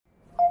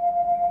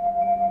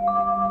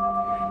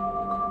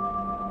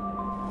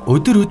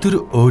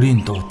Өдөр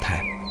өөрийн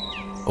дуутай.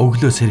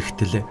 Өглөө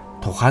сэрэгтэл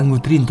тухайн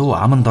өдрийн дуу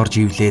аманд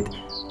орж ивлээд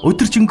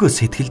өдөржингөө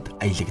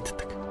сэтгэлд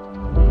аялагддаг.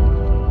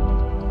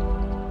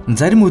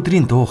 Зарим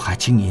өдрийн дуу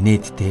хачин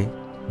инээдтэй,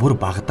 бүр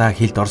багадаа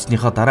хэлд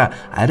орсныхоо дараа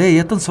арай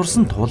ядан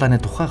сурсан туулааны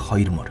тухай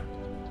хоёр мөр.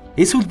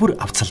 Эсвэл бүр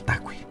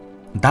авцалдаагүй.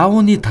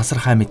 Даавууны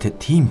тасархай мэт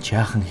тийм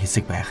жаахан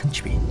хэсэг байх нь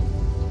ч бий.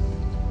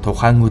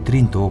 Тухайн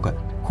өдрийн дууг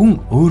хүн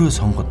өөрөө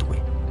сонгодгүй.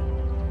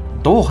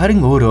 Дуу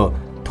харин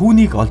өөрөө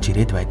түүнийг олж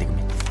ирээд байдаг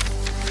мэт.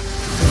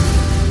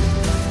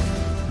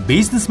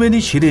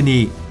 Бизнесмэний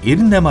ширээний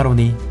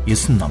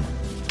 98.9 ном.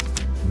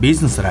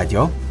 Бизнес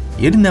радио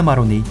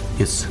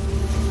 98.9.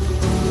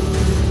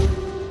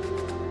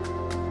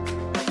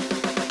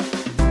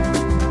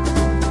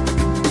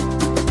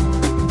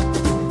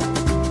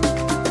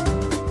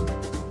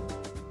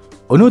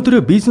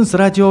 Өнөөдөр Бизнес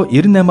радио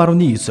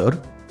 98.9-оор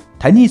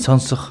таны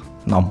сонсох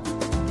ном.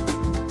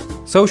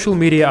 Social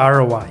media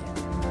ROI.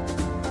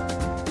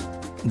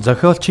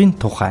 Зохиолчийн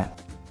тухай.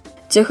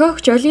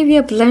 Зохиогч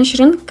Оливия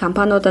Бланшер нь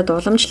компаниудад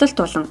уламжлалт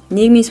болон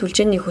нийгмийн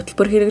сүлжээний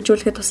хөтөлбөр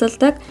хэрэгжүүлэхэд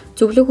тусалдаг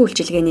зөвлөгөө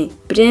үйлчилгээний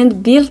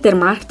брэнд билдер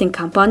маркетинг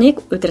компанийг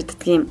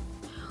удирддаг юм.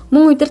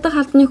 Мөн удирдах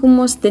албаны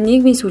хүмүүст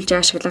нийгмийн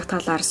сүлжээ ашиглах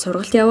талаар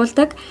сургалт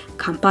явуулдаг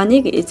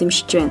компанийг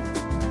эзэмшиж байна.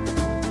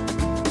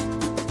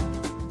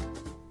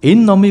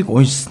 Энэ номыг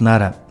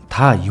уншсанаар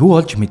та юу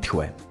олж мэдэх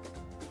вэ?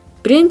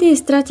 Брендийн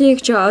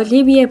стратегч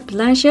Оливия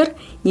Бланшер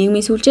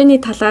нийгмийн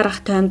сүлжээний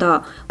талаарх тоймд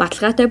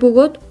баталгаатай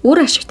бөгөөд үр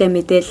ашигтай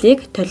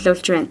мэдээллийг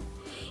төлөвлөж байна.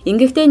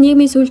 Ингэхдээ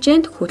нийгмийн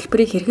сүлжээнд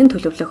хөтөлбөрийг хэрхэн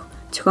төлөвлөх,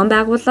 зохион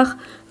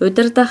байгуулах,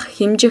 удирдах,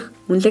 хэмжих,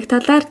 үнэлэх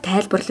талаар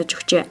тайлбарлаж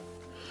өгчээ.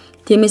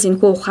 Тиймээс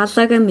энэхүү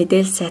ухаалаг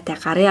мэдээлэл сайтай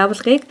гарын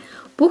авалгыг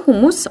бүх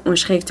хүмүүс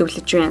уншихыг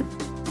зөвлөж байна.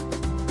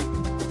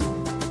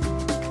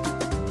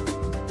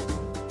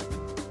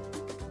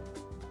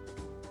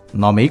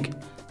 Номыг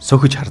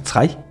сөхөж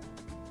харцгаая.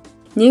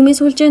 Нийгмийн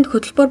сүлжээнд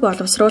хөтөлбөр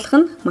боловсруулах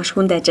нь маш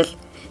хүнд ажил.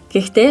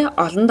 Гэхдээ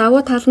олон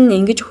давуу тал нь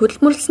ингэж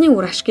хөдөлмөрлсөний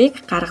үр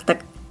ашгийг гаргадаг.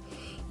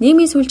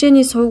 Нийгмийн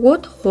сүлжээний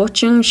сувгууд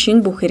хуучин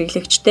шинэ бүх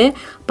хэрэглэгчтэй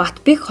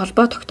бат бэх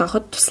холбоо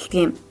тогтооход тусалдаг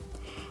юм.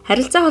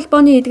 Харилцаа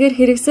холбооны эдгээр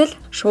хэрэгсэл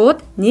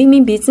шууд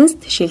нийгмийн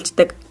бизнест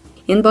шилждэг.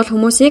 Энэ бол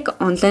хүмүүсийг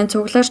онлайн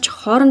цугларч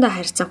хоорондоо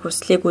харьцах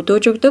хүслийг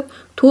өдөөж өгдөг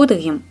түүдэг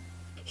юм.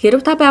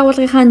 Хэрэв та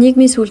байгууллагынхаа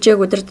нийгмийн сүлжээг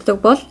удирддаг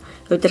бол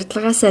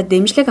удирдлагаас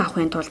дэмжлэг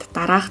авахын тулд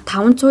дараах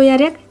 500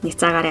 яриаг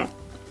няцаагаарай.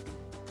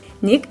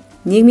 1.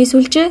 Нийгмийн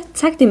сүлжээ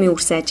цаг дэмий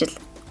үрсэн ажил.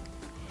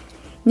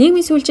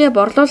 Нийгмийн сүлжээ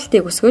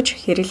борлуулалтыг өсгөж,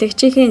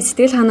 хэрэглэгчийн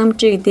сэтгэл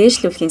ханамжийг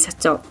дээшлүүлэхийн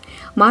сацуу,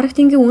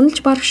 маркетингийн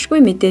үнэлж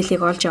барахшгүй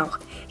мэдээллийг олж авах,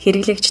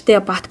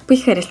 хэрэглэгчтэй бат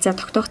бэх харилцаа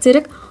тогтоох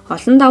зэрэг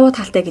олон давуу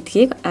талтай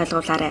гэдгийг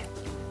ойлгуулаарай.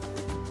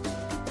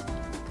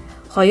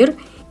 2.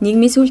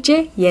 Нийгмийн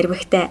сүлжээ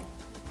ярвихтай.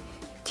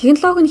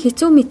 Технологи нь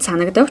хэцүү мэт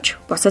санагдавч,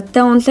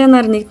 бусадтай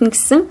онлайнаар нэгдэн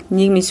гэсэн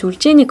нийгмийн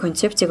сүлжээний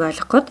концепцийг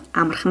ойлгоход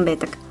амархан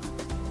байдаг.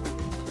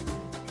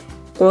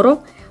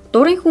 3.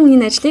 Дурын хүн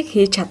энэ ажлыг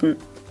хийж чадна.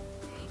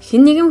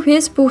 Хэн нэгэн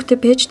Facebook-т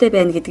пэйжтэй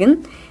байна гэдэг нь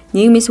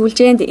нийгмийн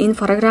сүлжээнд энэ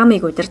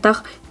программыг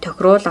удирдах,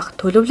 тохируулах,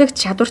 төлөвлөх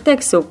чадвартай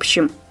гэсэн үг биш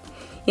юм.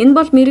 Энэ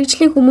бол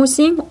мэргэжлийн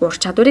хүмүүсийн ур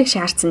чадварыг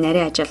шаардсан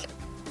нарийн ажил.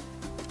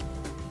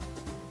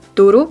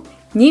 4.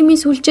 Нийгмийн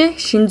сүлжээ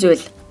шин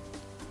зүйл.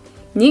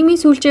 Нийгмийн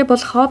сүлжээ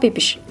бол хобби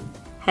биш.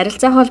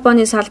 Харилцаа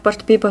холбооны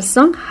салбарт бий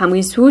болсон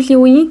хамгийн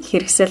сүүлийн үеийн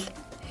хэрэгсэл.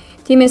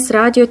 Тиймээс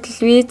радио,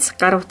 телевиз,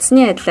 гар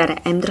утасны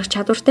адилаар амьдрах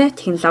чадвартай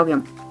технологи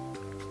юм.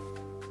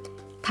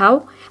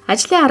 5.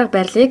 Ажлын арга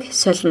барилыг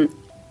солино.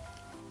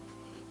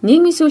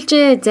 Нийгмийн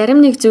сүлжээ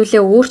зарим нэг зүйлээ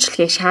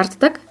өөрчлөхийг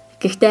шаарддаг.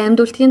 Гэхдээ амьд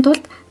үлдэхийн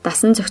тулд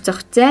дасан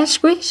зохицох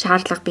зайлшгүй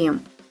шаардлага бий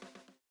юм.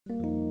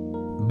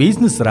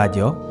 Бизнес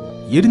радио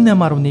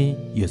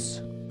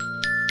 98.9.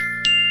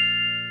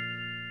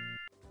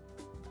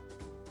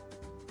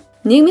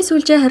 Нийгмийн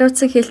сүлжээ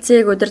хариуцсан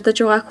хэлцээг удирдах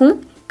байгаа хүн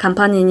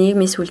компани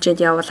нийгмийн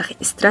сүлжээнд явуулах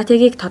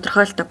стратегийг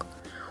тодорхойлдог.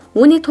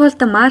 Үүний тулд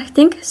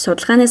маркетинг,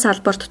 судалгааны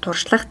салбарт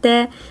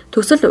туршлагатай,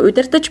 төсөл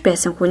удирдах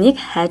байсан хүнийг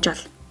хайж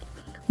ол.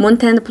 Мөн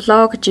танд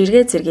блог,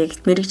 жиргээ зэргийг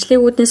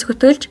мэргэжлийн үүднээс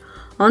хөтөлж,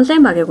 онлайн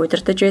багийг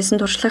удирдах байсан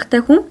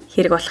туршлагатай хүн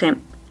хэрэг болох юм.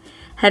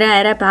 Харин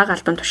арай бага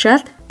албан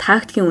тушаалд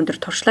тактикийн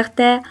өндөр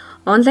туршлагатай,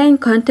 онлайн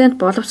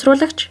контент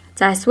боловсруулагч,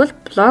 за эсвэл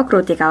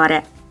блогеруудыг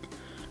аваарай.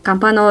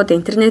 Компаниуд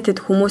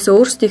интернетэд хүмүүс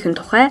өөрсдийнх нь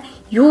тухай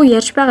юу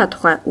ярьж байгаа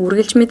тухай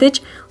үргэлж мэдэж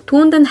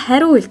түүнд нь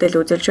хариу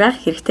үйлдэл үзүүлж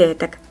байх хэрэгтэй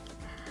байдаг.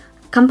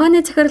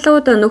 Компани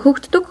захирлууд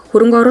нөхөгддөг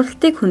хөрөнгө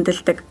оруулалтыг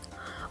хүндэлдэг.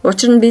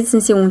 Учир нь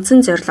бизнесийн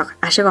үндсэн зорилго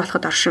ашиг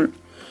олоход оршин.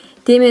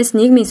 Тиймээс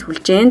нийгмийн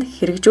сүлжээнд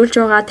хэрэгжүүлж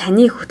байгаа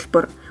таны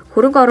хөтөлбөр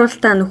хөрөнгө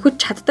оруулалтаа нөхөж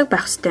чаддаг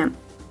байх ёстой юм.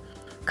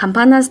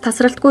 Компаниас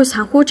тасралтгүй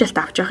санхүүжилт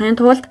авч явахын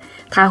тулд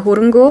та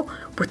хөрөнгөө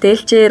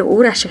бүтээлчээр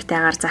үр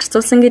ашигтайгаар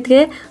зарцуулсан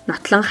гэдгээ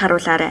нотлон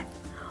харуулаарай.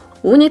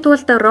 Үүний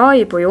тулд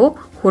ROI буюу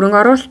хөрөнгө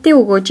оруулалтын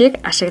өгөөжийг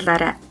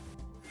ашиглаарай.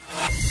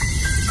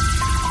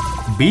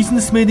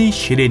 Бизнесмэний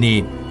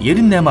ширээний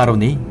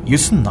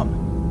 98.9 ном.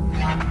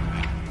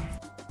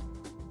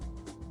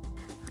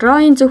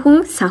 ROI-ийн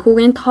зөвхөн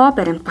санхүүгийн тоо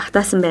баримт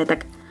багтаасан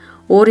байдаг.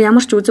 Өөр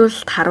ямар ч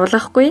үзүүлэлт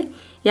харуулахгүй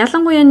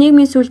Ялангуяа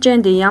нийгмийн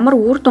сүлжээнд ямар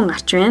үр дүн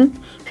гарч байна?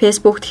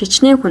 Facebook-т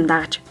хичнээн хүн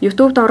дагж,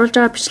 YouTube-д оруулж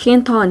байгаа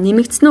бичлэгийн тоо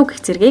нэмэгдсэн үү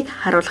гэх зэргийг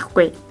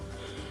харуулахгүй.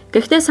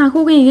 Гэхдээ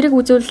санхүүгийн эерэг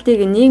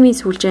үзүүлэлтийг нийгмийн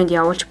сүлжээнд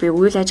явуулж буй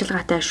үйл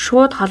ажиллагаатай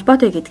шууд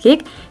холбоотой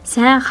гэдгийг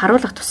сайн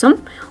харуулах тусам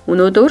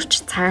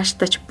өнөөдөрч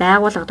цаашдаж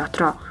байгууллага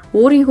дотроо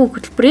өөрийнхөө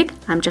хөтөлбөрийг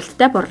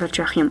амжилттай борлуулж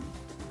явах юм.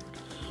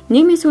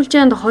 Нийгмийн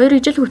сүлжээнд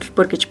 2 ижил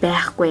хөтөлбөр гэж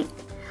байхгүй.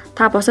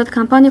 Та бусад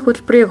компани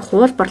хөтөлбөрийг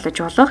хуулбарлаж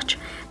олгогч,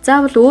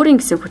 заавал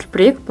өөрийн гэсэн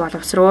хөтөлбөрийг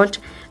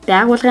боловсруулж,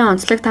 байгууллагын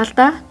онцлог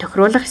талдаа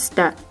тохируулах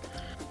ёстой.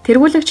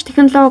 Тэргүүлэгч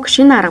технологи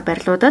шинэ арга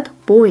барилуудад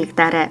бүү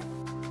игдаарай.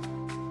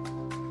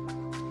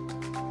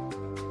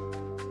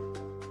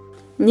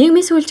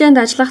 Нийгмийн сүлжээнд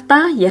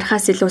ажиллахдаа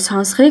ярихаас илүү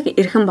сонсхийг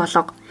эрхэн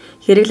болго.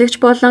 Хэрэглэгч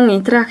болон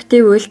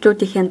интерактив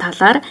үйлдэлүүдийн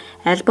талаар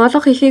аль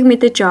болох ихийг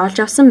мэдэж олж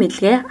авсан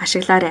мэдлэгээ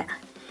ашиглаарай.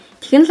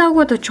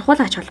 Технологиуд чухал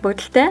ач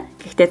холбогдолтой.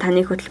 Гэхдээ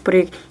таны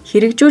хөтөлбөрийг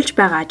хэрэгжүүлж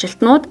байгаа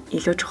ажилтнууд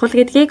илүү чухал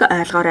гэдгийг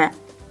ойлгоорой.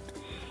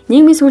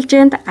 Нийгмийн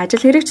сүлжээнд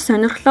ажил хэрэгч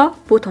сонирхлоо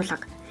бүү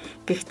тулга.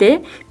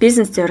 Гэхдээ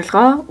бизнес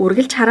зорилгоо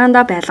үргэлж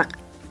хараандаа байлга.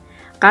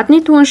 Гадны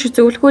түнш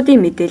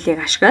зөвлөхүүдийн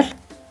мэдээллийг ашигла.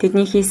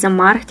 Тэдний хийсэн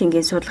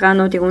маркетингийн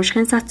судалгаануудыг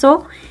уншихын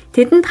сацуу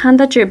тэдэнд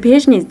хандаж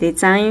пэйжний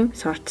дизайн,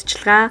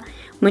 сурталчилгаа,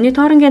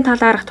 мониторингийн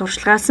талаарх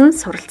туршлагаас нь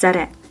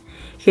суралцаарай.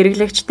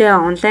 Хэрэглэгчтэй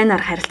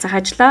онлайнаар харилцах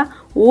ажлаа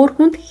өөр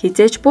хүнд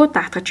хизээж буу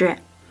даатгаж бай.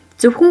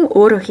 Зөвхөн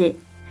өөрөө хий.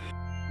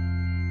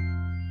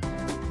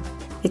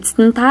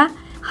 Эцэст нь та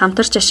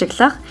хамтарч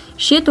ашиглах,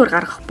 шийдвэр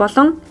гаргах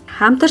болон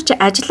хамтарч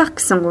ажиллах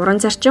гэсэн 3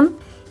 зарчим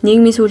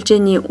нийгмийн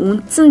сүлжээний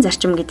үндсэн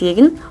зарчим гэдгийг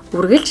нь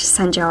үргэлж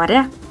санаж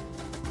яваарай.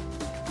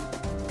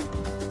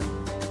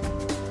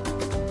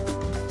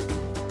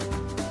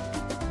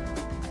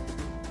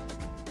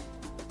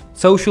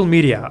 Social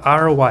Media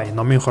ROI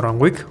номын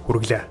хоронгыг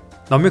хүргэлээ.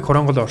 Номыг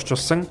хоронгол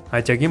орчуулсан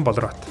Ажагийн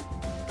Болрот.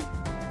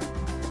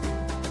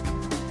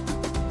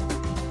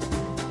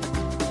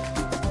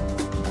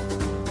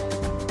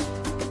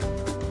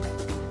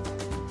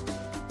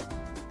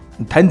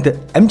 Танд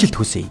амжилт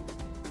хүсье.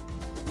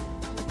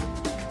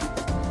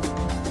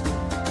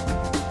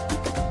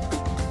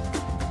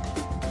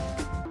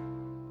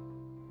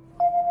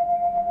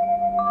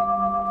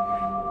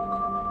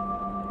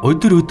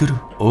 Өдөр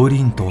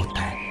өөрийн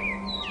дуутай.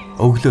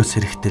 Өглөө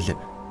сэрэгтэл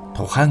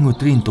тухайн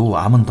өдрийн дуу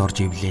аманд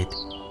орж ивлээд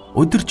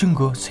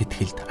өдөржингөө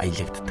сэтгэлд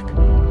аялагддаг.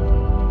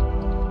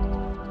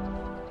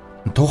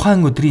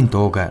 Тухайн өдрийн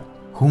дууг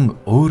хүн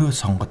өөрөө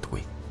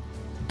сонгодгүй.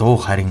 Дуу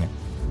харин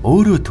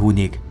өөрөө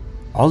түүнийг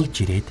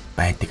олж ирээд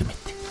байдаг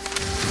мэт.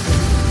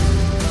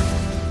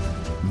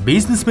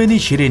 Бизнесмэний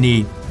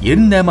ширээний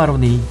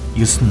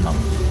 98.9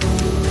 ном.